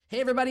Hey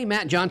everybody,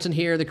 Matt Johnson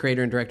here, the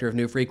creator and director of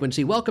New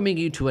Frequency, welcoming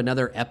you to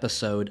another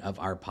episode of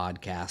our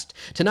podcast.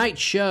 Tonight's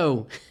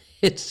show,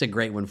 it's a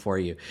great one for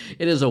you.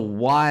 It is a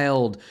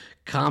wild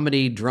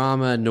comedy,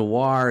 drama,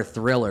 noir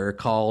thriller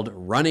called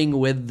Running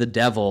with the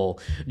Devil.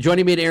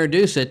 Joining me to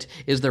introduce it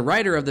is the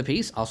writer of the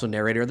piece, also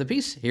narrator of the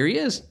piece. Here he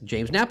is,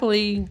 James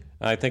Napoli.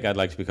 I think I'd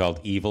like to be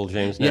called Evil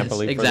James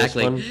Napoli. Yes,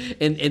 exactly. For this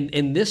one.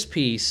 In this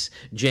piece,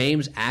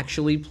 James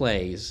actually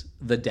plays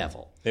the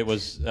devil. It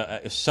was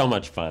so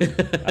much fun.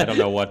 I don't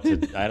know what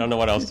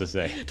else to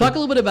say. Talk a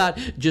little bit about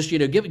just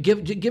give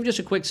just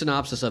a quick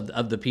synopsis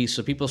of the piece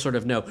so people sort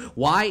of know,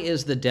 why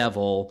is the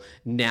devil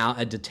now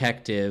a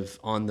detective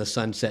on the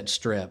Sunset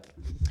Strip?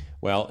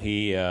 Well,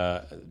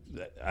 I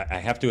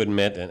have to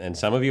admit, and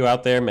some of you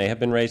out there may have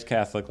been raised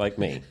Catholic like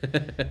me,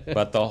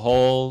 but the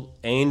whole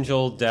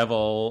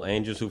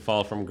angels who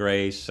fall from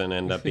grace and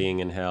end up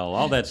being in hell,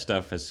 all that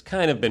stuff has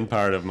kind of been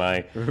part of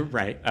my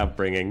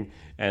upbringing.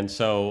 And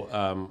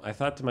so I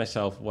thought to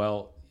myself,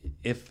 well,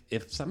 if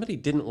somebody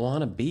didn't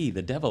want to be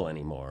the devil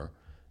anymore,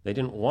 they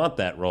didn't want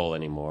that role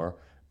anymore,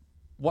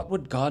 what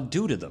would God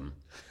do to them?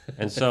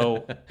 And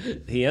so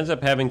he ends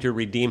up having to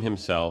redeem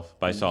himself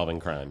by solving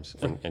crimes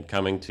and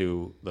coming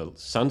to the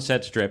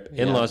Sunset Strip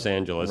in Los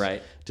Angeles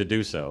to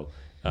do so.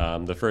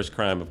 The first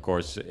crime, of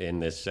course, in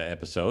this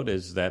episode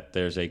is that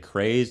there's a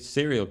crazed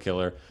serial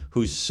killer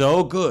who's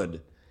so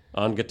good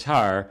on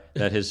guitar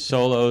that his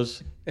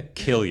solos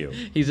kill you.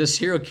 He's a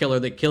serial killer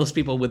that kills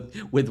people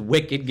with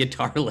wicked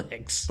guitar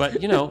licks.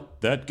 But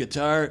that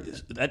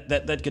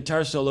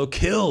guitar solo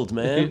killed,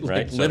 man.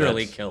 Right?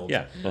 Literally killed.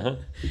 Yeah. Uh-huh.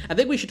 I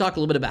think we should talk a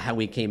little bit about how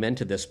we came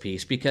into this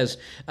piece, because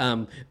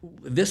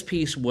this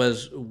piece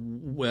was a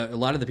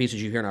lot of the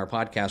pieces you hear in our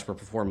podcast were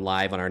performed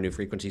live on our New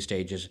Frequency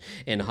stages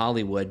in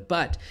Hollywood.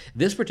 But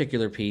this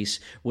particular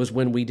piece was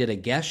when we did a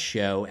guest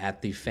show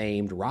at the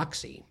famed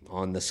Roxy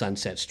on the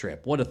Sunset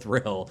Strip. What a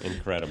thrill.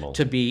 Incredible.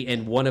 To be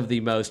in one of the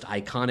most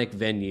iconic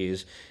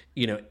venues,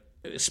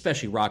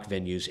 especially rock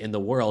venues in the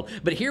world.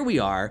 But here we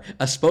are,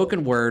 a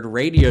spoken word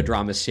radio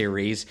drama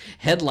series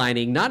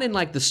headlining, not in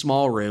like the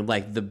small room,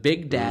 like the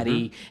Big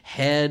Daddy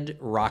Head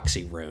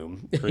Roxy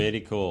room.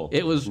 Pretty cool.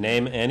 It was.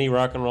 Name any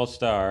rock and roll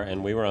star,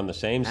 and we were on the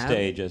same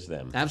stage as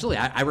them. Absolutely.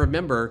 I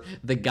remember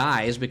the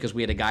guys, because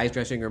we had a guy's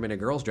dressing room and a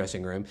girl's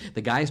dressing room.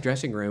 The guy's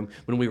dressing room,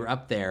 when we were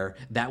up there,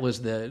 that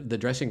was the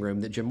dressing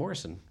room that Jim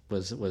Morrison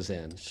was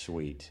in.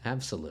 Sweet.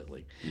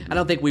 Absolutely. I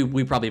don't think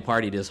we probably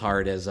partied as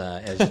hard as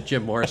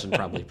Jim Morrison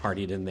probably partied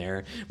in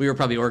there. We were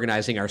probably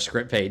organizing our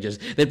script pages.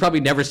 They'd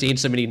probably never seen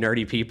so many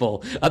nerdy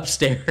people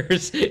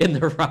upstairs in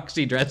the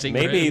Roxy dressing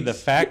room. Maybe the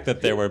fact that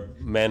there were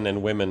men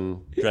and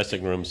women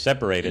dressing rooms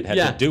separated had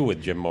to do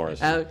with Jim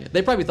Morrison.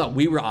 They probably thought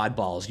we were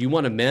oddballs. You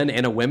want a men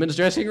and a women's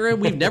dressing room?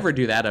 We'd never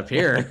do that up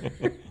here.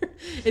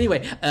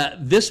 Anyway,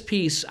 this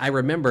piece, I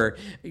remember,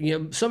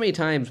 so many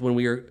times when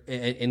we were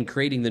in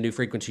creating the New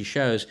Frequency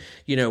shows,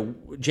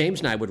 James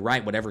and I would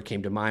write whatever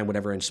came to mind,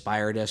 whatever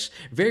inspired us.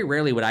 Very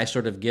rarely would I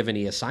sort of give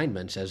any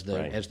assignments as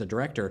the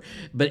director.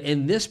 But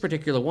in this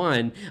particular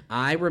one,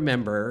 I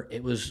remember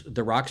it was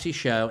the Roxy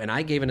show, and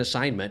I gave an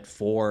assignment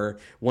for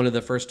one of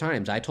the first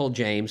times. I told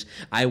James,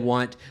 I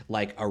want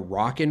like a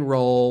rock and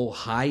roll,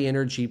 high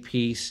energy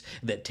piece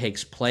that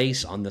takes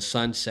place on the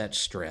Sunset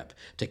Strip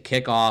to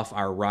kick off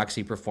our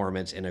Roxy performance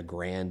in a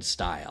grand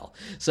style.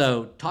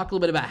 So talk a little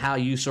bit about how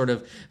you sort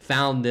of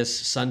found this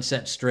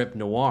Sunset Strip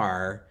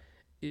noir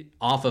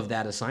off of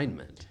that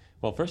assignment.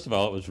 Well, first of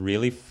all, it was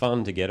really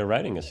fun to get a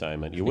writing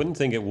assignment. You wouldn't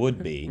think it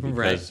would be,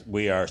 because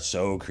we are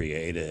so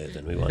creative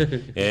and we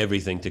want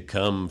everything to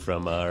come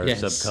from our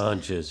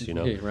subconscious,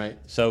 Right.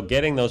 So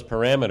getting those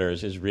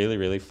parameters is really,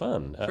 really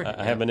fun.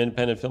 I have an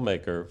independent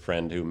filmmaker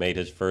friend who made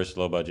his first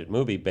low-budget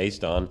movie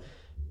based on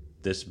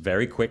this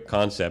very quick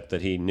concept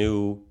that he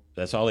knew.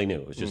 That's all he knew.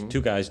 It was just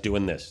two guys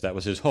doing this. That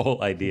was his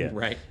whole idea.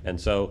 Right.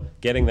 And so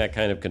getting that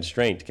kind of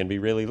constraint can be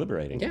really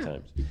liberating at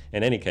times.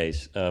 In any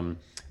case,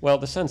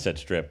 the Sunset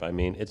Strip,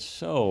 it's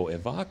so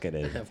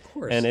evocative. Of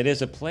course. And it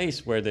is a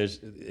place where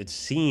it's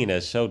seen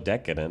as so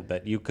decadent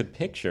that you could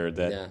picture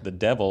that the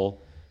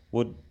devil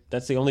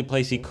that's the only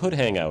place he could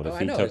hang out if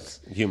he took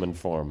human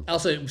form.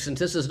 Also, since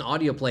this is an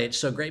audio play, it's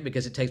so great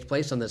because it takes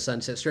place on the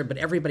Sunset Strip, but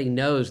everybody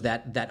knows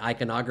that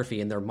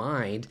iconography in their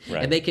mind,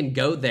 and they can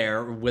go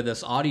there with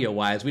us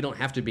audio-wise. We don't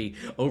have to be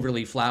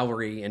overly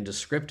flowery and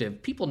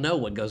descriptive. People know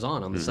what goes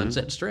on the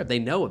Sunset Strip. They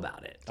know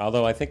about it.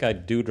 Although I think I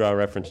do draw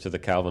reference to the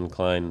Calvin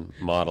Klein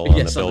model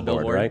on the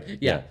billboard, right?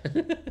 Yeah.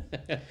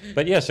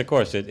 But yes, of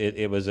course,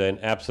 it was an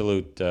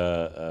absolute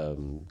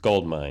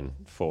gold mine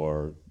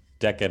for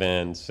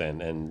decadence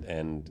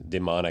and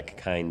demonic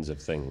kinds of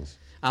things.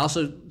 I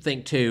also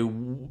think,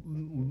 too,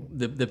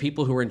 the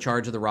people who were in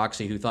charge of the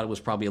Roxy who thought it was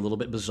probably a little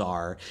bit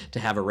bizarre to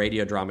have a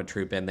radio drama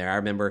troupe in there. I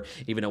remember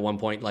even at one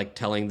point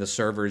telling the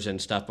servers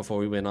and stuff before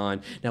we went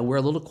on, now we're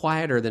a little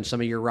quieter than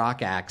some of your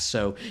rock acts,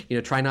 so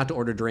try not to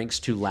order drinks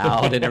too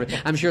loud and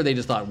everything. I'm sure they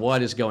just thought,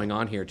 what is going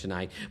on here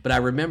tonight? But I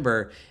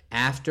remember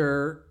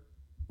after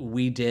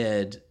we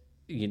did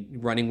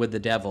Running with the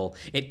Devil,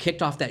 it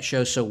kicked off that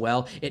show so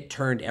well, it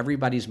turned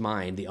everybody's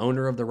mind. The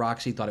owner of the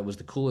Roxy thought it was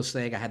the coolest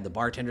thing. I had the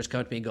bartenders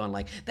come to me going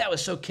like, that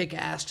was so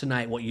kick-ass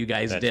tonight what you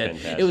guys did.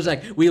 Fantastic. It was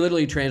like, we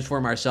literally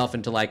transformed ourselves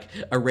into like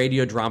a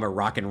radio drama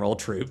rock and roll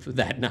troupe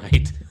that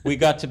night. We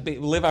got to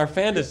live our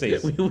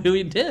fantasies.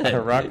 we did.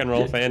 Our rock and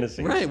roll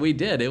fantasies. Right, we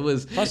did. It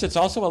was... Plus, it's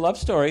also a love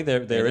story.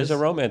 There is a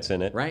romance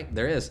in it. Right,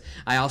 there is.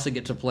 I also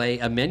get to play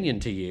a minion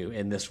to you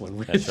in this one.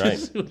 That's right.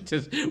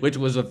 Which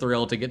was a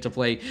thrill to get to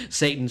play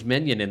Satan's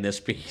minion in this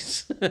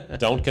piece.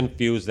 Don't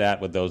confuse that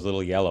with those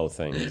little yellow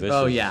things.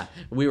 Yeah,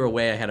 we were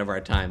way ahead of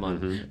our time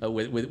on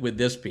with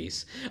this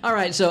piece. All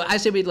right, so I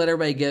say we let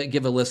everybody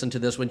give a listen to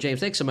this one. James,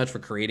 thanks so much for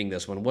creating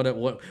this one. What a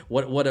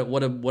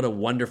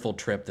wonderful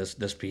trip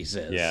this piece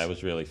is. Yeah, it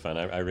was really fun.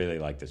 I really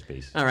like this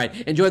piece. All right,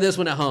 enjoy this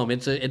one at home.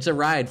 It's a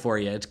ride for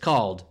you. It's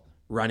called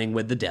Running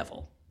with the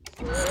Devil.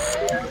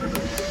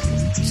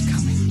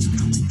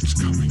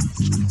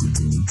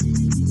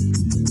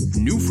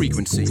 New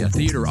Frequency, a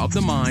theater of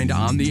the mind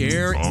on the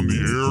air.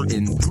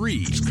 In 3.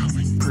 It's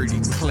coming. Pretty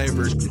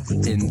clever.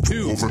 In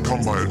 2.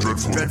 Overcome by a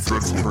dreadful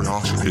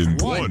curiosity. In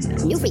 1.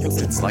 New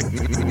Frequency. It's like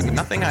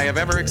nothing I have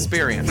ever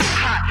experienced.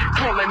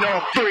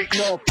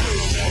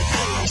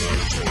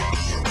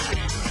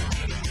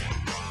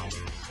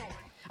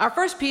 Our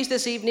first piece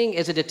this evening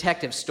is a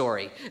detective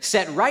story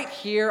set right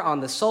here on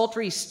the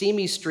sultry,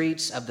 steamy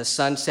streets of the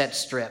Sunset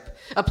Strip,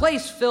 a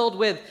place filled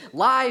with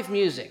live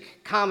music,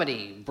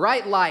 comedy,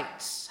 bright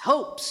lights,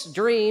 hopes,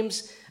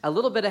 dreams, a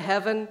little bit of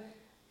heaven,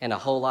 and a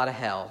whole lot of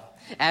hell,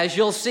 as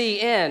you'll see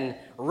in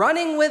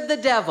Running with the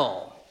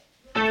Devil.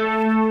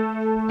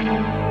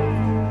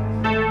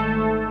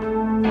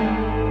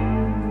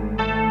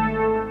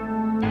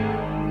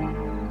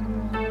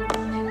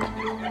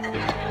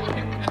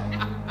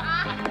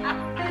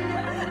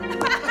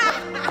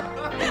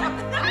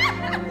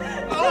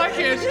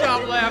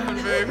 Stop laughing,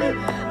 baby.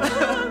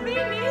 Oh, me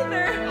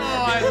neither.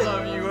 Oh, I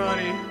love you,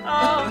 honey.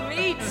 Oh,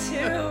 me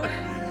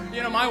too.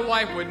 You know, my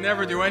wife would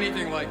never do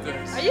anything like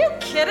this. Are you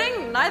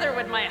kidding? Neither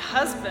would my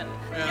husband.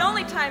 Yeah. The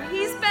only time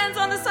he spends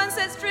on the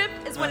Sunset Strip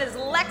is when his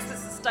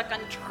Lexus is stuck on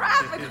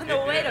traffic on the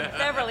way to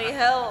Beverly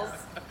Hills.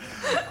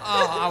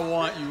 Oh, I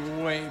want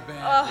you way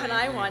back. Oh, and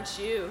I want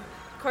you.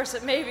 Of course,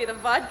 it may be the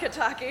vodka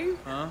talking,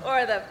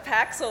 or the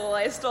Paxil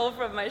I stole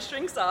from my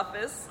shrink's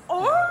office,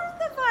 or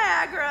the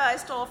Viagra I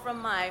stole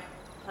from my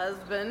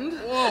husband.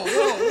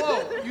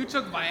 Whoa. You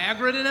took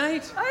Viagra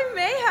tonight? I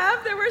may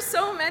have. There were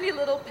so many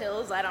little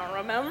pills I don't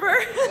remember.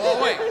 Oh,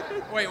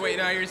 wait.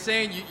 Now you're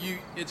saying you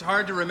it's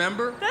hard to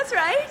remember? That's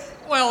right.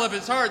 Well, if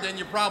it's hard, then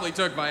you probably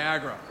took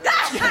Viagra.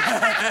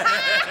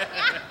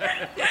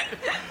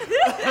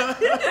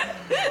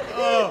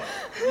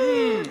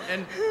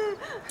 And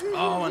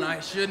I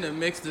shouldn't have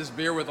mixed this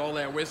beer with all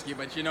that whiskey,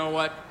 but you know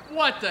what?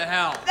 What the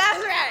hell?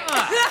 That's right.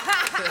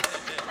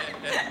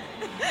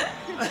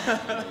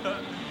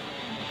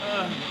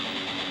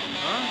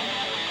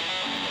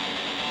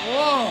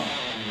 Whoa!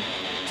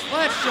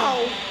 That's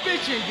some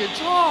bitchin'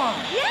 guitar!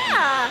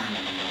 Yeah.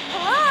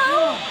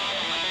 Hello?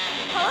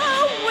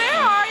 Hello?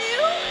 Where are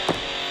you?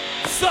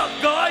 Sup,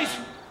 guys?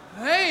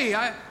 Hey,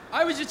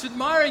 I was just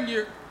admiring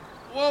your...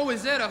 Whoa,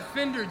 is that a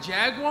Fender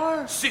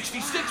Jaguar?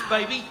 66,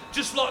 baby.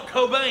 Just like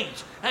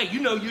Cobain's. Hey, you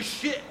know your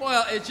shit.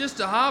 Well, it's just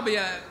a hobby.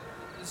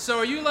 So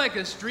are you like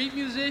a street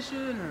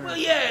musician? Or? Well,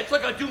 yeah, it's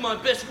like I do my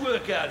best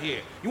work out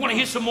here. You want to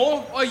hear some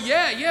more? Oh,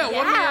 yeah.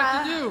 What do we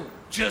have to do?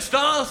 Just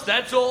ask,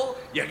 that's all.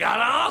 You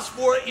gotta ask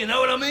for it, you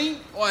know what I mean?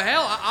 Well,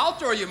 hell, I'll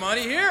throw you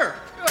money. Here.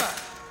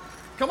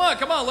 Come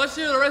on, let's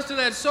hear the rest of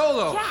that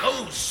solo. Yeah.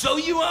 Oh, so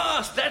you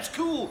asked. That's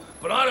cool.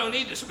 But I don't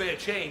need the spare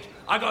change.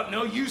 I got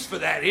no use for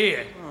that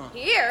here.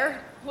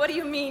 Here? What do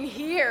you mean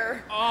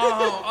here?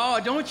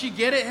 Oh, don't you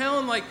get it,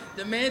 Helen? Like,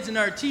 the man's an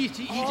artiste.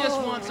 He just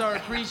wants our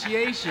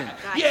appreciation.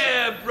 Gotcha.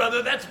 Yeah,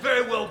 brother, that's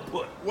very well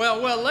put. Well,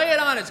 lay it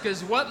on us,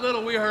 because what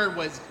little we heard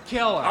was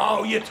killer.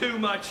 Oh, you're too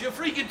much. You're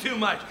freaking too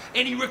much.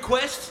 Any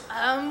requests?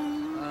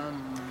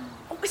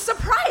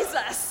 Surprise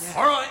us.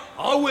 Yeah. All right,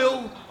 I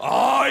will.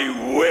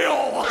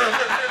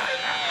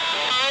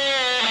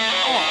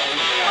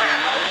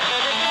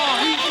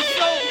 He's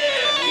so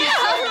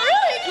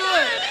really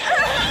good.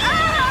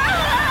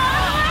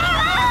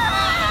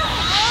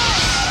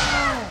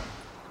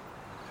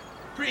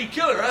 Pretty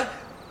killer, huh?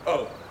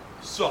 Oh,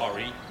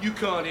 sorry. You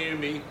can't hear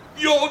me.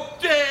 You're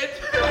dead.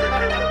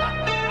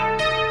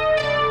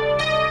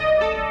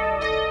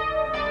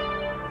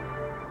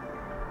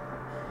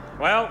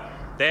 Well,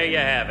 there you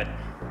have it.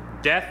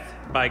 Death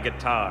by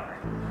guitar.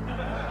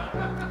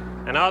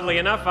 And oddly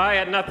enough, I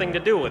had nothing to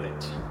do with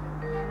it.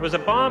 It was a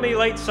balmy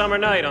late summer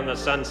night on the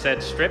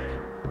Sunset Strip,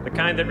 the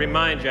kind that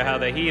reminds you how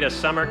the heat of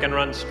summer can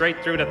run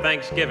straight through to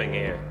Thanksgiving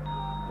here.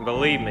 And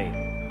believe me,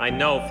 I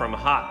know from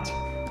hot.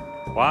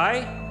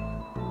 Why?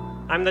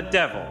 I'm the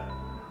devil.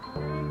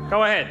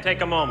 Go ahead,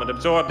 take a moment,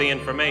 absorb the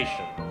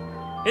information.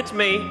 It's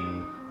me,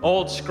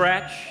 Old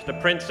Scratch, the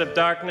Prince of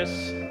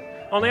Darkness.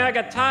 Only I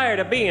got tired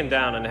of being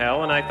down in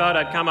hell, and I thought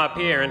I'd come up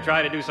here and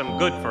try to do some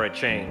good for a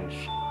change.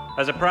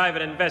 As a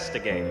private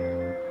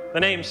investigator. The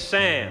name's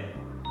Sam.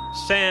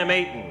 Sam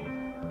Ayton.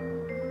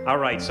 All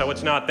right, so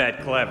it's not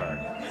that clever.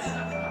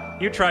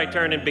 You try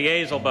turning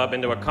Beelzebub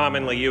into a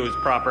commonly used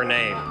proper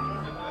name.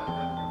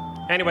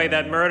 Anyway,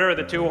 that murder of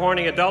the 2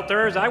 horny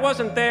adulterers, I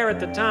wasn't there at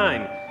the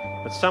time,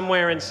 but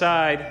somewhere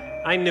inside,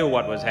 I knew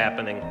what was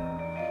happening.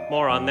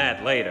 More on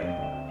that later.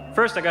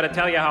 First, I gotta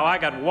tell you how I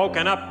got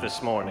woken up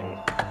this morning.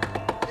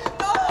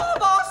 Oh,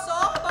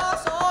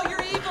 boss,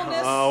 your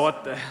evilness. Oh,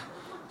 what the...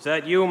 Is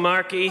that you,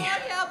 Marky? Oh,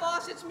 yeah,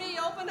 boss, it's me.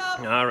 Open up.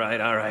 All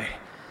right.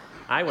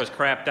 I was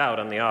crapped out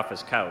on the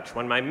office couch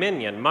when my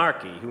minion,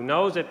 Marky, who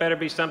knows it better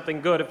be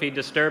something good if he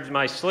disturbs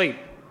my sleep,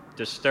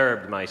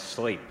 disturbed my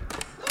sleep.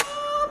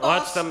 Oh, boss.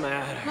 What's the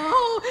matter?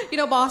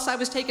 Oh, boss, I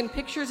was taking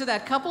pictures of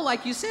that couple,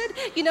 like you said.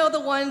 The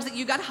ones that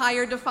you got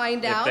hired to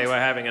find out. If they were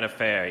having an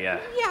affair, yeah.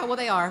 Yeah, well,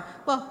 they are.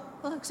 Well,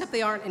 except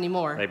they aren't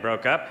anymore. They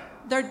broke up?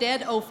 They're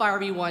dead, oh,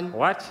 fiery one.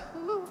 What?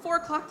 4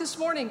 o'clock this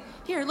morning.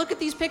 Here, look at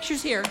these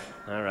pictures here.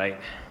 All right.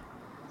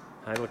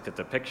 I looked at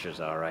the pictures,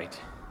 all right.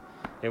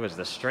 It was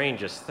the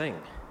strangest thing.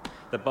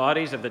 The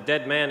bodies of the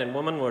dead man and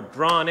woman were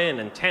drawn in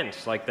and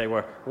tense, like they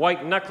were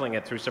white-knuckling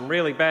it through some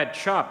really bad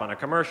chop on a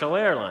commercial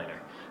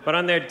airliner. But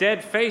on their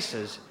dead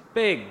faces,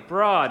 big,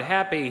 broad,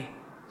 happy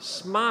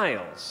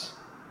smiles.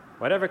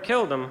 Whatever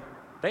killed them,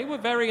 they were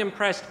very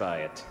impressed by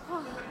it.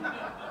 Oh,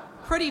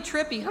 pretty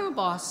trippy, huh,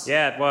 boss?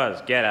 Yeah, it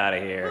was. Get out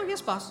of here. Oh,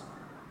 yes, boss.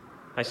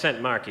 I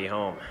sent Marky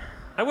home.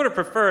 I would have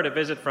preferred a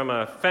visit from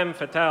a femme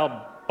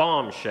fatale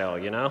bombshell,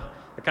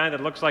 the kind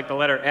that looks like the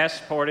letter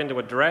S poured into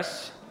a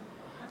dress.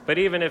 But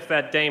even if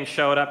that dame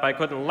showed up, I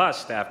couldn't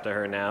lust after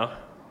her now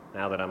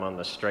that I'm on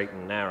the straight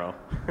and narrow.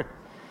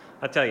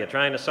 I tell you,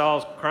 trying to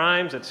solve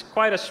crimes, it's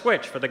quite a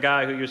switch for the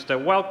guy who used to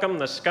welcome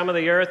the scum of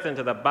the earth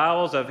into the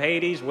bowels of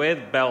Hades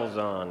with bells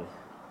on.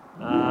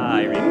 Ah,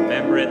 I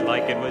remember it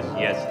like it was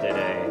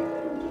yesterday.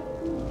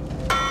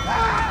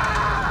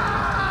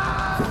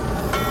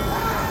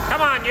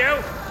 Come on, you!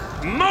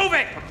 Move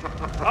it!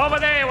 Over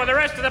there with the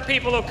rest of the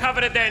people who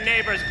coveted their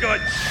neighbor's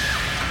goods.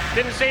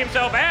 Didn't seem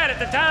so bad at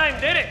the time,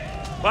 did it?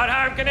 What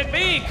harm can it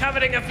be,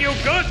 coveting a few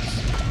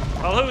goods?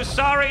 Well, who's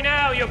sorry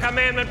now, you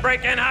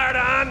commandment-breaking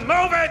hard-on?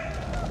 Move it!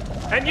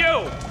 And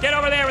you, get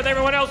over there with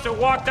everyone else who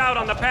walked out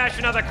on the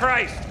Passion of the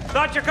Christ.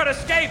 Thought you could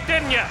escape,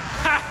 didn't you?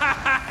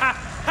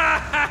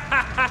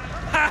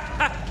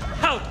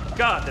 Oh,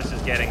 God, this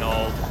is getting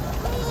old.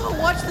 Oh,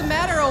 what's the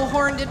matter, oh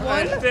horned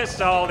one? Is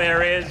this all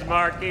there is,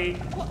 Marky?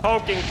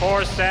 Poking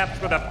poor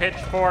saps with a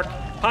pitchfork,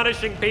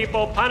 punishing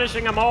people,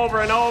 punishing them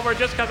over and over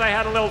just because I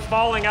had a little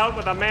falling out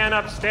with a man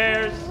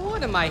upstairs?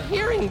 What am I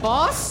hearing,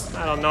 boss?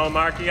 I don't know,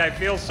 Marky. I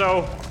feel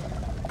so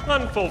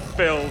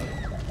unfulfilled.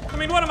 I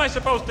mean, what am I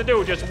supposed to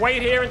do? Just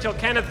wait here until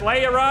Kenneth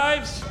Lay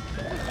arrives?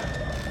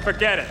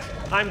 Forget it.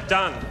 I'm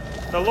done.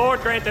 The Lord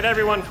granted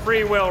everyone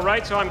free will,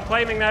 right? So I'm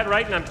claiming that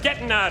right, and I'm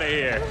getting out of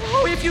here.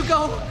 Oh, if you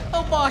go,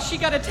 oh, boss, you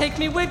gotta take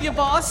me with you,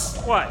 boss.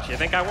 What, you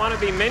think I want to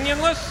be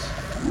minionless?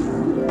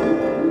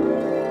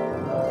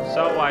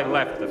 So I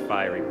left the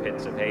fiery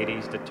pits of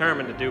Hades,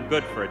 determined to do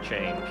good for a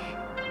change.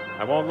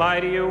 I won't lie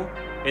to you,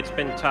 it's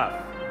been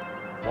tough.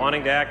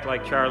 Wanting to act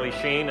like Charlie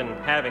Sheen and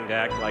having to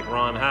act like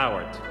Ron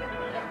Howard.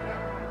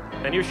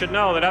 And you should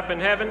know that up in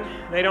heaven,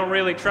 they don't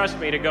really trust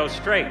me to go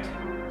straight.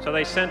 So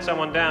they sent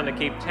someone down to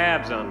keep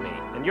tabs on me.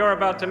 And you're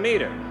about to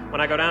meet her. When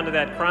I go down to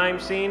that crime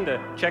scene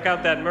to check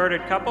out that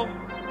murdered couple,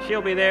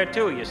 she'll be there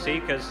too, you see,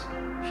 because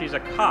she's a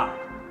cop.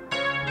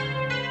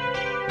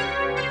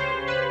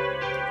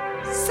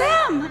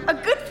 Sam, a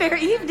good fair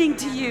evening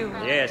to you.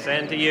 Yes,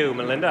 and to you,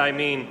 Melinda. I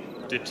mean,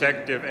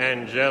 Detective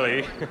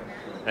Angeli.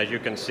 As you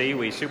can see,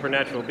 we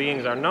supernatural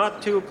beings are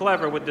not too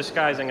clever with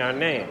disguising our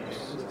names.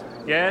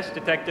 Yes,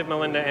 Detective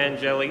Melinda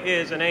Angeli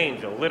is an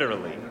angel,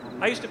 literally.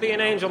 I used to be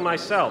an angel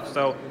myself,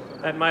 so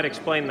that might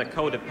explain the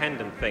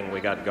codependent thing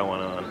we got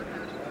going on.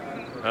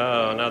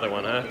 Oh, another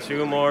one, huh?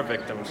 2 more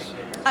victims.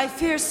 I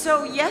fear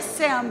so, yes,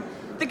 Sam.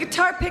 The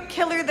guitar pick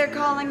killer, they're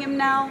calling him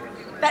now.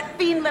 That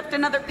fiend left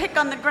another pick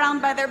on the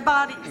ground by their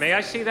bodies. May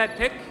I see that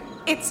pick?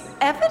 It's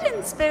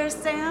evidence, fair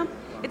Sam.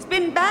 It's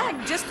been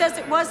bagged just as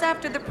it was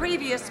after the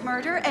previous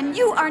murder, and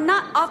you are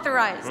not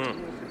authorized.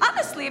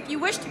 Honestly, if you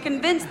wish to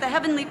convince the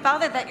Heavenly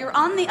Father that you're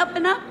on the up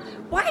and up,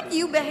 why do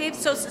you behave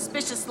so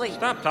suspiciously?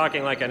 Stop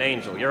talking like an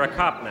angel. You're a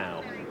cop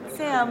now.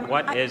 Sam,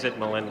 What is it,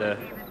 Melinda?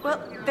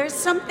 Well, there's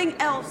something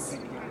else.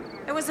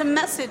 There was a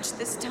message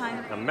this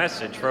time. A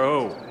message for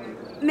who?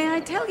 May I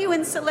tell you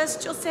in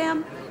Celestial,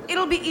 Sam?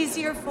 It'll be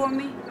easier for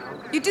me.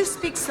 You do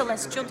speak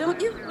Celestial,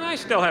 don't you? I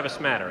still have a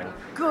smattering.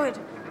 Good.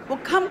 Well,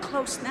 come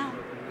close now.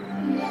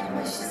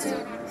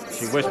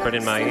 She whispered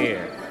in my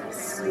ear.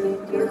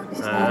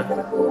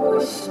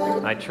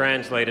 I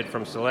translated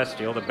from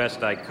Celestial the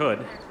best I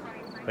could.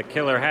 The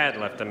killer had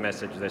left a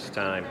message this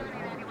time.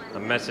 A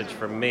message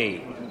for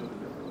me.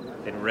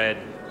 It read,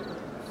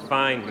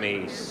 "Find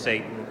me,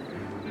 Satan."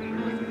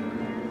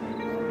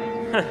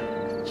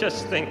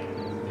 Just think.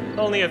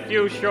 Only a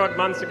few short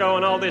months ago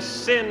and all this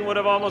sin would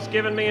have almost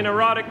given me an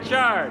erotic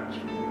charge.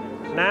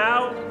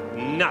 Now,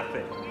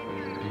 nothing.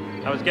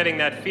 I was getting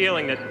that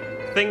feeling that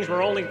things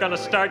were only going to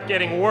start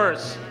getting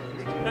worse.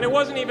 And it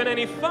wasn't even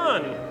any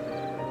fun.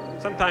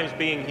 Sometimes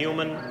being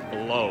human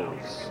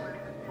blows.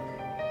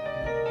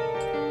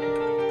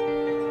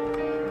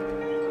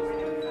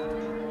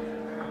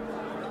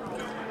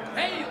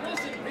 Hey,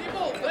 listen,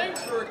 people,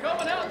 thanks for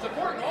coming out and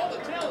supporting all the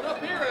talent up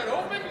here at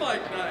Open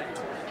Mic Night.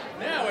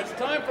 Now it's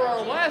time for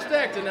our last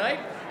act tonight,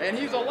 and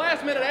he's a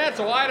last-minute ad,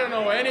 so I don't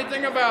know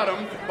anything about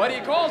him, but he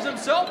calls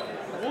himself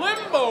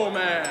Limbo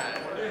Man.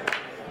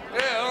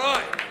 Yeah, all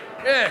right.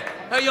 Yeah,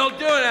 how y'all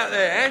doing out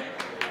there, eh?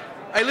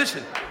 Hey,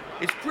 listen,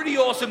 it's pretty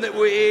awesome that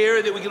we're here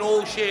and that we can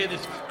all share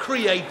this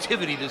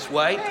creativity this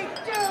way. Hey,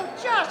 dude,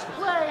 just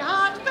play,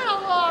 huh? It's been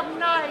a long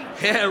night.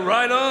 Yeah,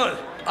 right on.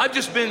 I've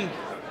just been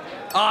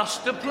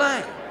asked to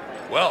play.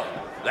 Well,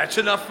 that's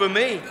enough for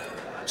me.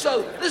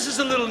 So, this is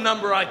a little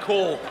number I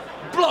call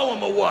Blow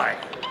 'em Away.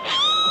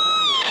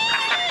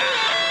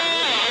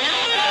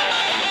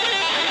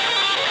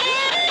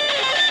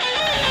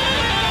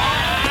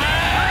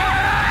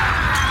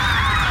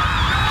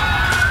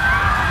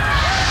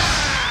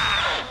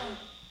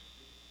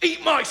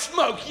 Eat my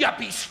smoke,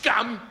 yuppie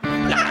scum!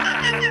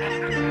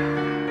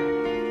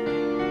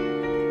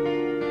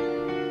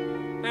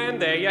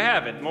 And there you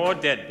have it, more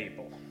dead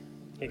people.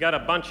 He got a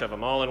bunch of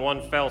them all in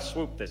one fell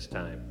swoop this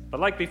time. But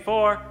like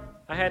before,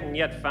 I hadn't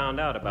yet found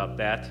out about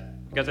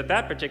that, because at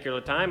that particular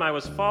time I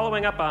was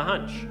following up a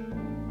hunch,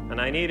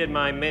 and I needed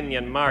my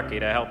minion Marky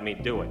to help me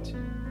do it.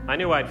 I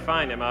knew I'd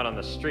find him out on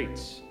the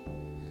streets.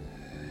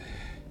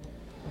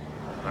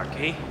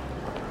 Marky?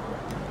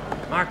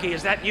 Marky,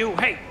 is that you?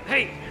 Hey!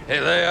 Hey,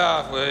 lay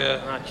off, will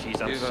ya? Ah,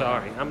 jeez, I'm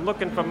sorry. I'm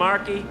looking for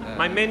Marky,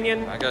 my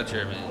minion. I got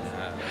your minion.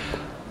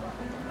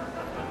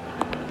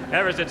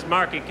 Ever since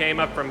Marky came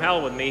up from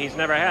hell with me, he's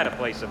never had a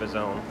place of his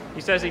own.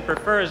 He says he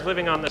prefers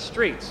living on the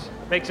streets.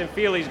 Makes him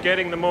feel he's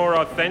getting the more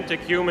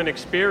authentic human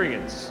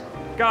experience.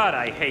 God,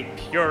 I hate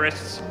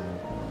purists.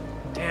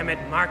 Damn it,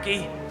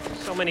 Marky.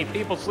 So many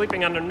people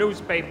sleeping under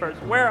newspapers.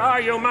 Where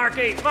are you,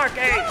 Marky? Marky!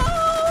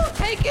 Oh,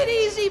 take it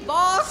easy,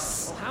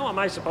 boss. How am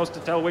I supposed to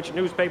tell which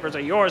newspapers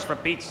are yours, for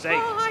Pete's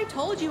sake? Oh, I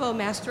told you, oh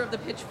master of the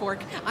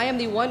pitchfork. I am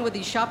the one with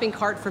the shopping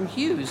cart from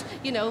Hughes.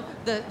 You know,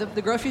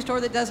 the grocery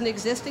store that doesn't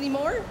exist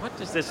anymore. What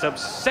is this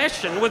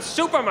obsession with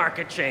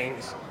supermarket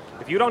chains?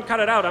 If you don't cut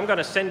it out, I'm going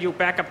to send you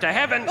back up to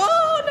heaven.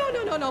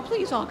 Oh, no,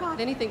 please, oh God,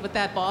 anything but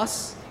that,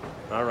 boss.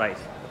 All right.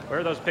 Where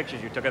are those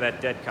pictures you took of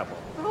that dead couple?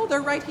 Oh,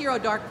 they're right here, oh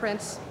Dark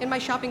Prince, in my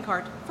shopping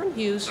cart from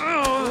Hughes.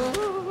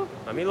 Oh.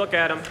 Let me look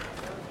at them.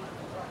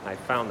 I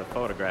found the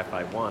photograph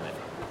I wanted.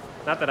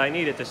 Not that I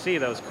needed to see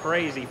those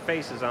crazy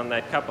faces on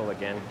that couple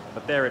again,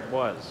 but there it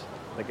was,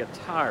 the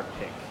guitar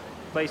pick,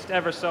 placed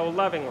ever so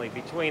lovingly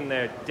between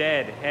their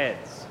dead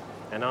heads.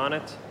 And on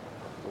it,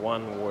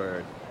 one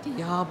word.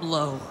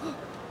 Diablo.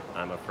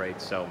 I'm afraid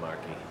so,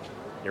 Marky.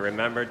 You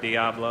remember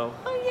Diablo?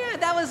 Oh, yeah,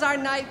 that was our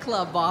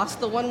nightclub, boss,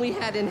 the one we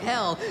had in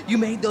hell. You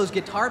made those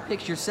guitar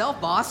picks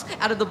yourself, boss,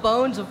 out of the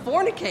bones of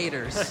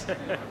fornicators.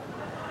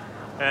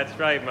 That's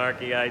right,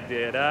 Marky, I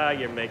did.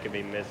 You're making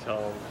me miss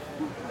home.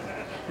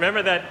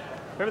 Remember that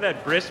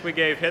bris we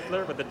gave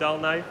Hitler with the dull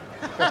knife?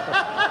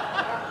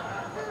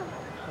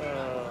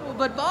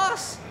 But,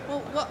 boss,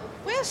 well,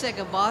 wait a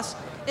second, boss.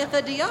 If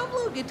a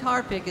Diablo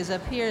guitar pick is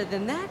up here,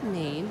 then that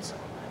means...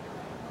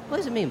 What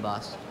does it mean,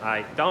 boss?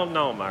 I don't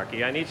know,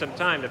 Marky. I need some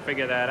time to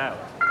figure that out.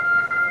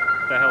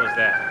 What the hell is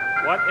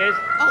that? What is...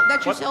 Oh,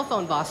 that's your cell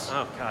phone, boss.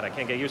 Oh, God, I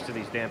can't get used to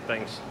these damn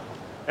things.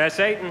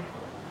 Satan.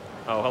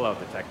 Oh, hello,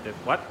 detective.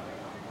 What?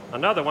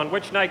 Another one?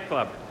 Which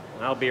nightclub?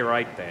 I'll be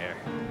right there.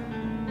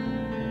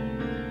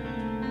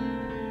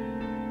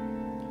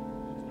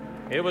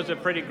 It was a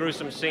pretty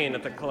gruesome scene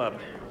at the club.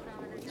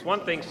 It's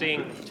one thing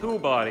seeing two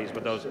bodies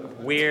with those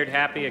weird,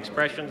 happy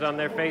expressions on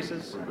their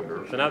faces.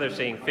 It's another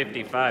seeing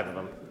 55 of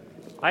them.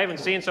 I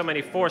haven't seen so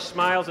many forced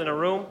smiles in a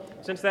room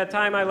since that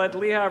time I led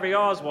Lee Harvey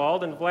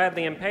Oswald and Vlad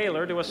the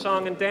Impaler to a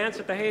song and dance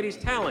at the Hades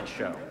talent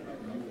show.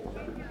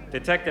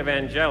 Detective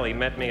Angeli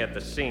met me at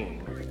the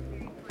scene.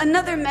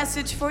 Another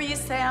message for you,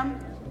 Sam.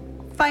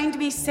 Find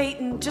me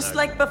Satan, just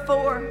like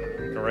before.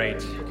 Great.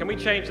 Can we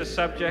change the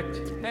subject?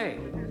 Hey,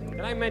 can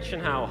I mention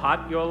how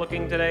hot you're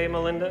looking today,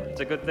 Melinda?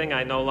 It's a good thing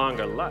I no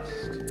longer lust.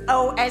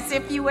 Oh, as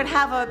if you would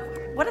have a...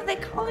 What do they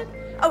call it?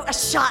 Oh, a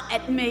shot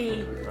at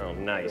me. Oh,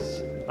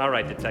 nice. All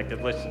right,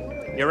 detective,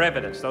 listen. Your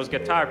evidence, those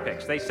guitar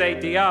picks, they say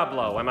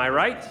Diablo, am I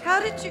right? How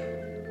did you...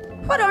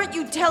 What aren't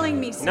you telling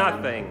me, Sam?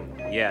 Nothing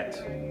yet.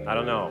 I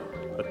don't know.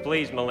 But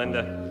please,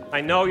 Melinda,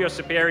 I know your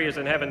superiors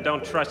in heaven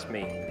don't trust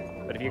me.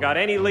 But if you got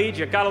any leads,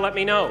 you gotta let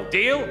me know.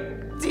 Deal?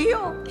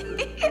 Deal?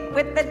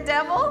 With the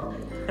devil?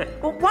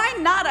 Well, why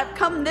not? I've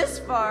come this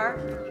far.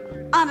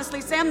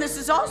 Honestly, Sam, this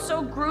is all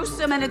so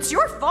gruesome, and it's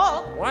your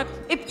fault. What?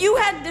 If you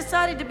hadn't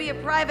decided to be a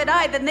private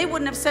eye, then they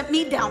wouldn't have sent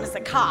me down as a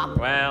cop.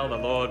 Well, the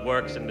Lord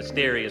works in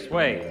mysterious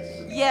ways.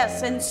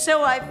 Yes, and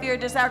so I fear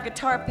does our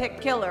guitar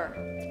pick killer.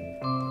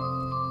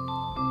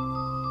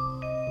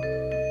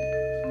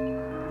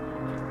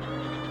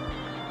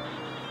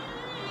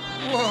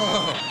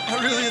 Whoa, that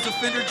really is a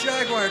Fender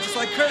Jaguar, just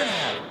like Kurt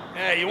had.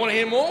 Hey, you want to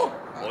hear more?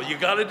 All you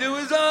gotta do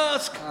is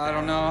ask. I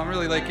don't know, I'm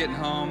really late getting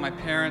home. My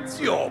parents...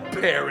 Your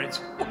parents?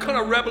 What kind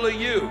of rebel are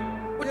you?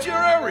 What's your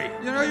hurry?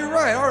 You know, you're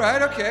right. All right,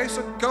 okay,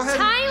 so go ahead.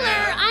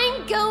 Tyler,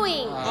 I'm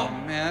going. Oh,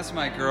 man, that's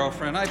my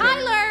girlfriend.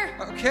 Tyler!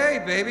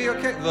 Okay, baby,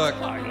 okay. Look,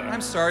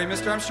 I'm sorry,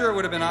 mister. I'm sure it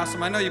would have been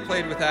awesome. I know you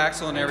played with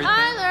Axel and everything.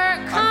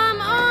 Tyler,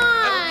 come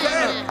on!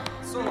 Okay.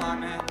 So long,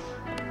 man.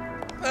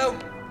 Well,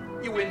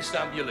 you win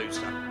some, you lose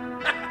some.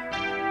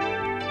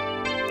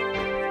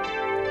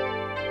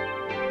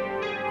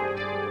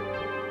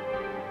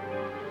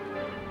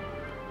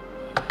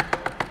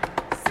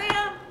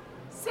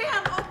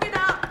 Sam, open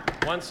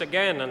up. Once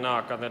again, a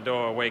knock on the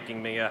door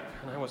waking me up,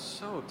 and I was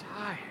so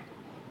tired.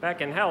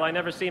 Back in hell, I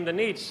never seemed to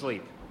need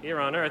sleep. Here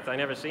on Earth, I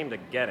never seemed to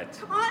get it.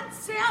 Come on,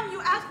 Sam.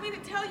 You asked me to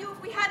tell you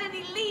if we had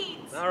any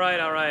leads. All right,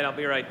 I'll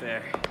be right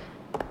there.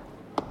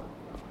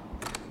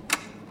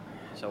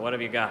 So what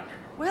have you got?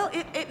 Well,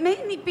 it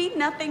may be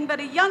nothing, but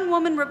a young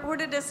woman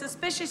reported a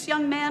suspicious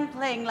young man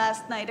playing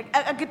last night,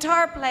 a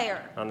guitar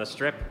player. On the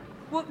strip?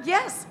 Well,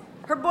 yes.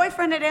 Her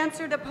boyfriend had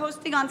answered a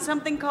posting on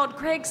something called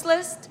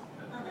Craigslist.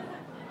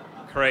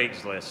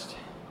 Craigslist.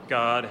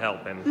 God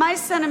help him. My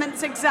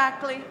sentiments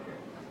exactly.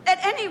 At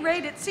any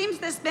rate, it seems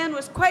this man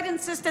was quite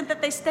insistent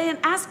that they stay and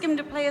ask him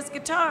to play his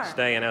guitar.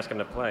 Stay and ask him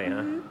to play,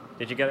 huh?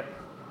 Did you get it?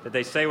 Did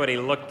they say what he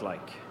looked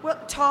like? Well,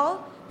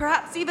 tall,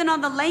 perhaps even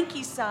on the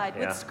lanky side,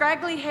 Yeah. with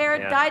scraggly hair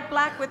Yeah. dyed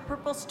black with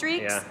purple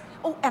streaks. Yeah.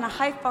 Oh, and a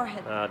high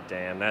forehead. Oh,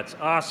 damn, that's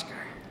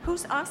Oscar.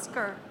 Who's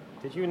Oscar?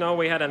 Did you know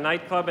we had a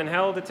nightclub in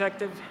hell,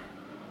 Detective?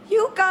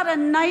 You got a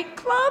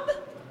nightclub?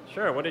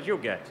 Sure, what did you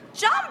get?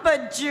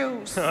 Jamba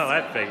Juice. Oh,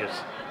 that figures.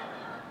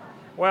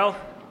 Well,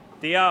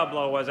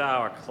 Diablo was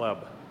our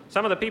club.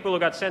 Some of the people who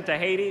got sent to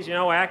Hades, you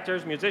know,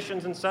 actors,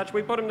 musicians, and such,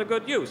 we put them to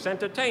good use,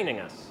 entertaining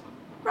us.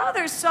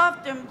 Rather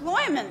soft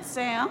employment,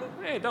 Sam.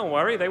 Hey, don't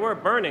worry, they were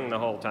burning the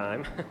whole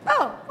time.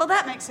 Oh, well,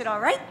 that makes it all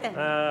right then.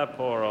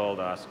 Poor old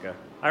Oscar.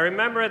 I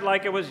remember it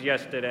like it was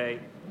yesterday.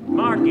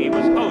 Marky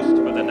was host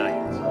for the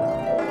night.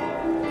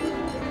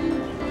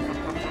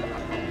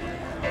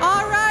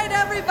 All right,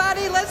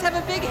 everybody, let's have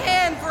a big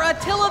hand for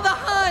Attila the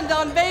Hun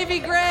on Baby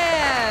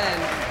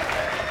Grand.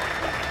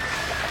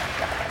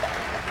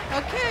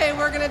 Okay,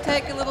 we're gonna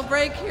take a little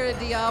break here at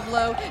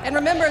Diablo. And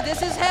remember,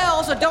 this is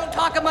hell, so don't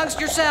talk amongst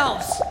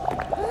yourselves.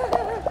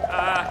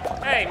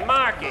 Hey,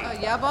 Marky.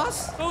 Yeah,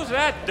 boss? Who's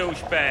that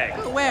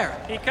douchebag? Where?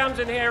 He comes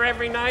in here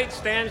every night,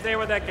 stands there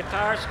with that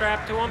guitar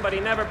strapped to him, but he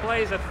never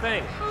plays a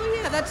thing. Oh,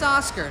 yeah, that's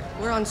Oscar.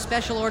 We're on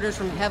special orders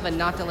from heaven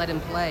not to let him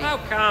play. How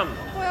come?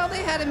 Well,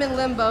 they had him in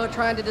limbo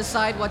trying to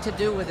decide what to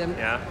do with him.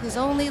 Yeah? His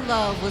only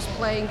love was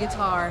playing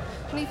guitar,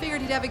 and he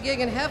figured he'd have a gig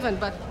in heaven,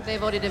 but they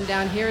voted him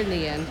down here in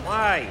the end.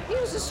 Why? He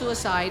was a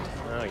suicide.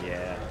 Oh,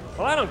 yeah.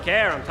 Well, I don't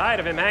care. I'm tired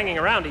of him hanging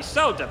around. He's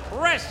so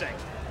depressing.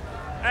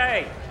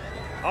 Hey,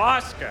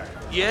 Oscar.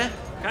 Yeah?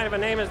 What kind of a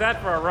name is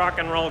that for a rock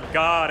and roll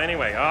god,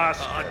 anyway?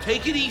 Oscar.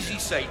 Take it easy,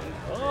 Satan.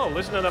 Oh,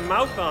 listen to the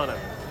mouth on him.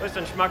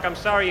 Listen, Schmuck, I'm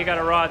sorry you got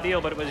a raw deal,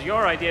 but it was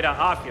your idea to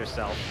off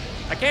yourself.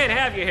 I can't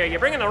have you here. You're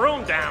bringing the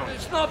room down.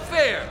 It's not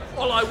fair.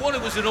 All I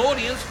wanted was an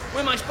audience.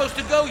 Where am I supposed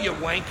to go, you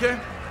wanker?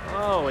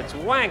 Oh, it's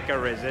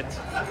wanker, is it?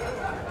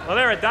 Well,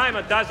 they're a dime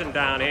a dozen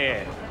down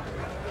here.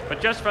 But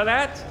just for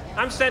that,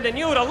 I'm sending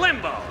you to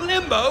limbo.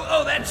 Limbo?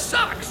 Oh, that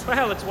sucks.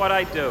 Well, it's what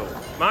I do.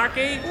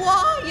 Marky?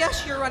 Whoa,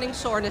 yes, you're running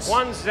soreness.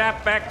 One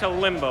zap back to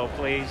limbo,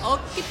 please.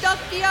 Okie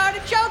dokie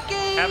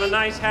artichoke. Have a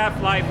nice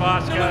half-life,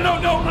 Oscar. No,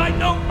 I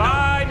know.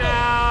 Bye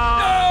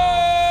now.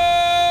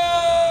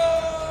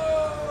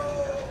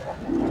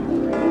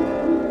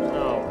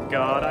 Oh,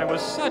 God, I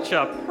was such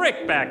a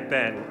prick back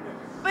then.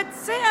 But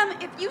Sam,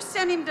 if you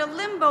send him to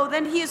limbo,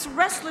 then he is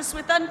restless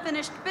with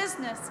unfinished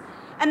business.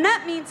 And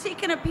that means he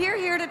can appear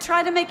here to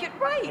try to make it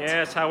right.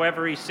 Yes,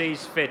 however he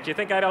sees fit. You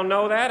think I don't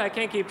know that? I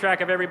can't keep track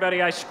of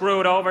everybody I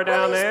screwed over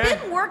down there. He's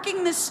been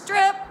working the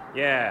strip.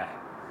 Yeah,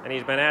 and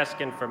he's been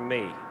asking for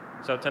me.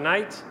 So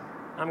tonight,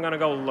 I'm gonna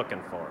go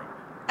looking for him.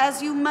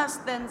 As you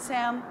must then,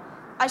 Sam.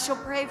 I shall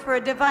pray for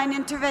a divine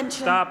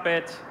intervention. Stop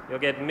it. You'll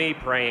get me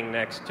praying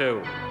next,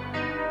 too.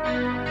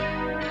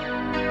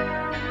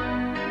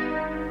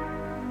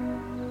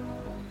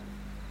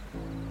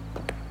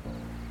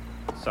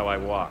 So I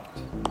walked.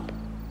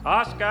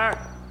 Oscar!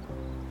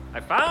 I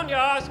found you,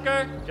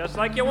 Oscar! Just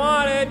like you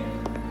wanted!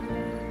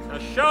 Now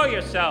show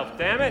yourself,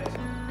 damn it!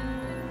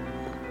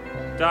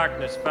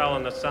 Darkness fell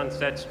on the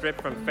Sunset Strip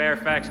from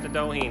Fairfax to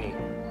Doheny.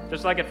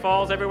 Just like it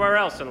falls everywhere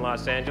else in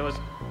Los Angeles,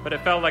 but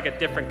it felt like a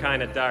different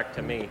kind of dark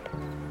to me.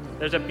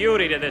 There's a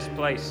beauty to this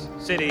place,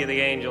 City of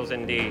the Angels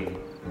indeed.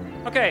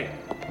 Okay,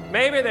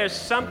 maybe there's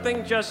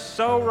something just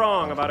so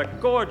wrong about a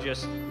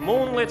gorgeous,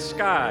 moonlit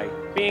sky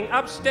being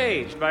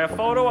upstaged by a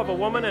photo of a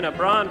woman in a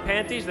bra and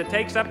panties that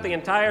takes up the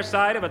entire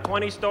side of a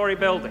 20-story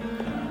building.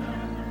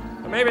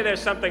 Or maybe there's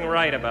something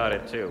right about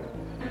it, too.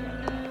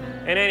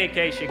 In any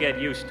case, you get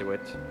used to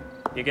it.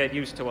 You get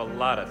used to a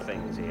lot of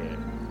things here.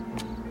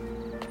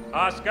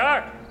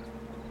 Oscar!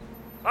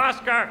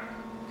 Oscar!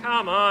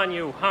 Come on,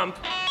 you hump.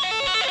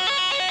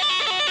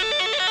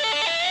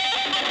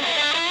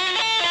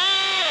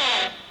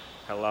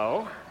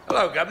 Hello?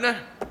 Hello, Governor.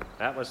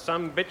 That was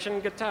some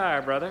bitchin'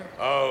 guitar, brother.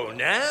 Oh,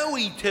 now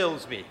he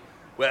tells me.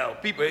 Well,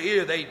 people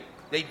here, they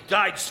They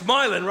died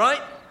smiling,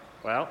 right?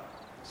 Well,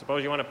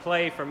 suppose you want to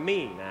play for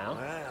me now.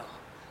 Wow.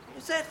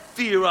 Is that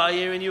fear I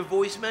hear in your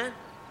voice, man?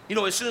 You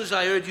know, as soon as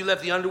I heard you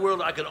left the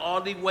underworld, I could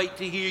hardly wait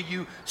to hear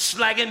you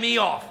slagging me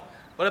off.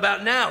 What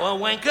about now, huh,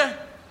 wanker?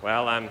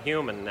 Well, I'm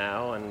human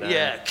now, and...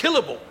 Yeah,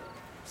 killable.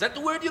 Is that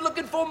the word you're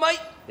looking for, mate?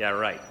 Yeah,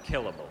 right,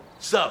 killable.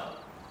 So,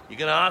 you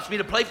gonna ask me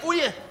to play for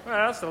you?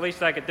 Well, that's the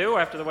least I could do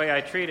after the way I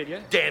treated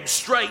you. Damn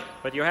straight.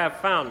 But you have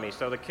found me,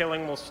 so the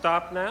killing will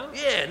stop now?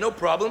 Yeah, no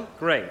problem.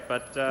 Great,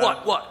 but...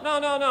 What?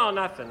 No,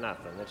 nothing.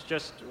 It's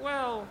just,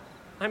 well...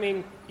 I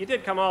mean, you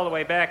did come all the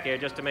way back here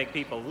just to make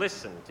people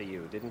listen to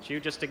you, didn't you?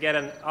 Just to get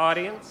an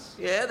audience?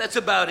 Yeah, that's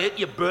about it,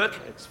 you Burke.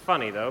 It's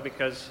funny, though,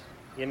 because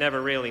you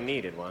never really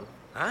needed one.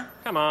 Huh?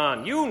 Come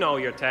on, you know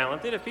you're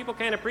talented. If people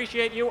can't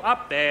appreciate you,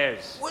 up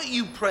theirs. What are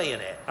you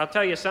praying at? I'll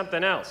tell you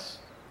something else.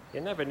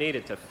 You never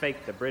needed to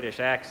fake the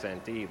British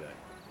accent either.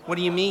 What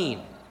do you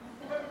mean?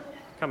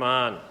 Come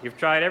on, you've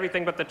tried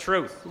everything but the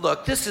truth.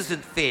 Look, this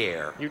isn't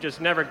fair. You just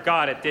never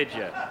got it, did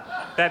you?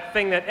 That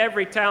thing that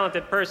every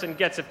talented person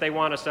gets if they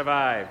want to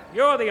survive.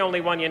 You're the only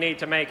one you need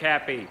to make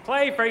happy.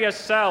 Play for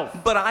yourself.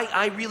 But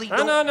I really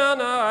don't...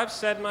 No, I've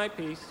said my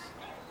piece.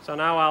 So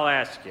now I'll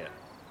ask you.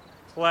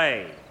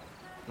 Play.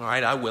 All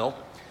right, I will.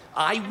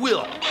 I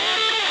will.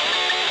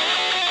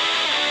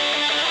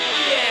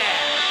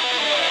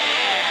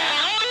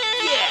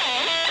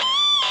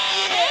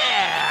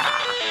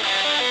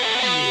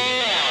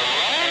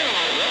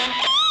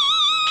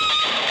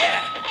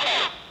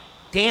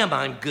 Damn,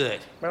 I'm good.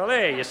 Well,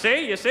 there, you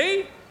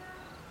see?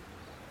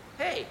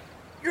 Hey,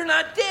 you're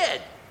not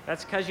dead.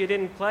 That's because you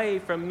didn't play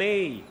for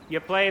me.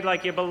 You played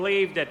like you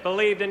believed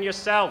in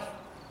yourself.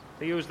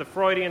 To use the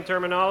Freudian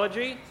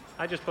terminology,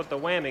 I just put the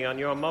whammy on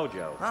your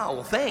mojo. Oh,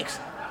 well, thanks.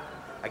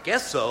 I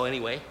guess so,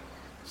 anyway.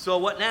 So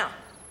what now?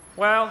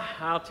 Well,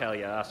 I'll tell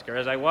you, Oscar,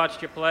 as I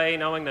watched you play,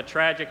 knowing the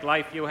tragic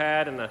life you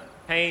had and the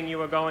pain you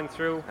were going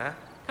through,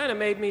 kind of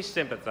made me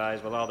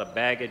sympathize with all the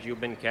baggage you've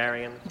been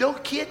carrying. No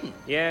kidding.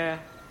 Yeah.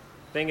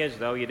 Thing is,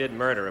 though, you did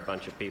murder a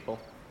bunch of people.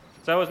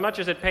 So as much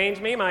as it pains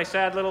me, my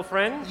sad little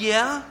friend...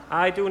 Yeah?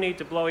 I do need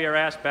to blow your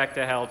ass back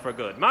to hell for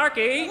good.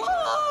 Marky!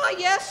 Oh,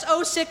 yes,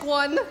 oh, sick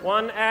one.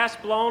 One ass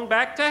blown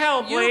back to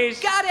hell,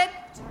 please. You got it.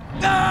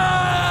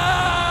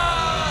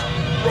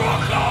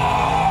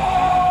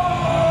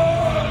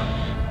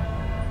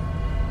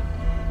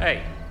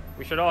 Hey,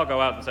 we should all go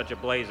out in such a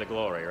blaze of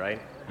glory, right?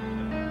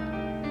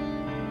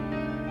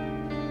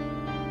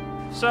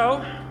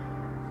 So,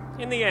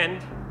 in the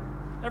end,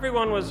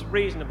 everyone was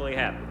reasonably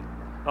happy.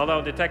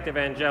 Although Detective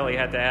Angeli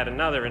had to add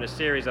another in a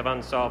series of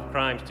unsolved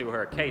crimes to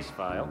her case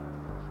file.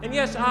 And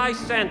yes, I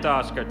sent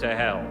Oscar to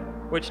hell,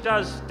 which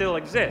does still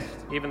exist,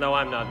 even though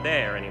I'm not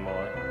there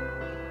anymore.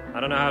 I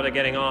don't know how they're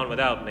getting on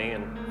without me,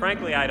 and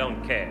frankly, I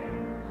don't care.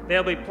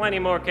 There'll be plenty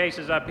more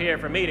cases up here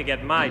for me to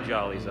get my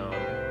jollies on.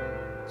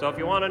 So if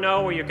you want to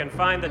know where you can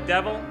find the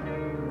devil,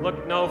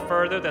 look no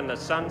further than the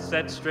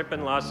Sunset Strip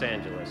in Los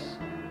Angeles.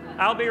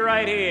 I'll be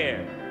right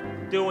here,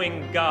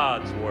 doing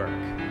God's work.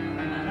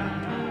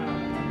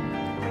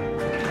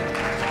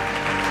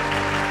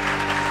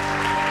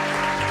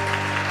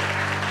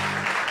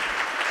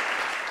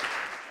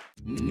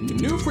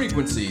 New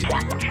Frequency.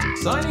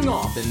 Signing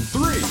off in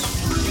 3,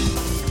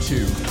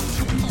 2,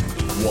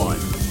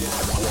 1.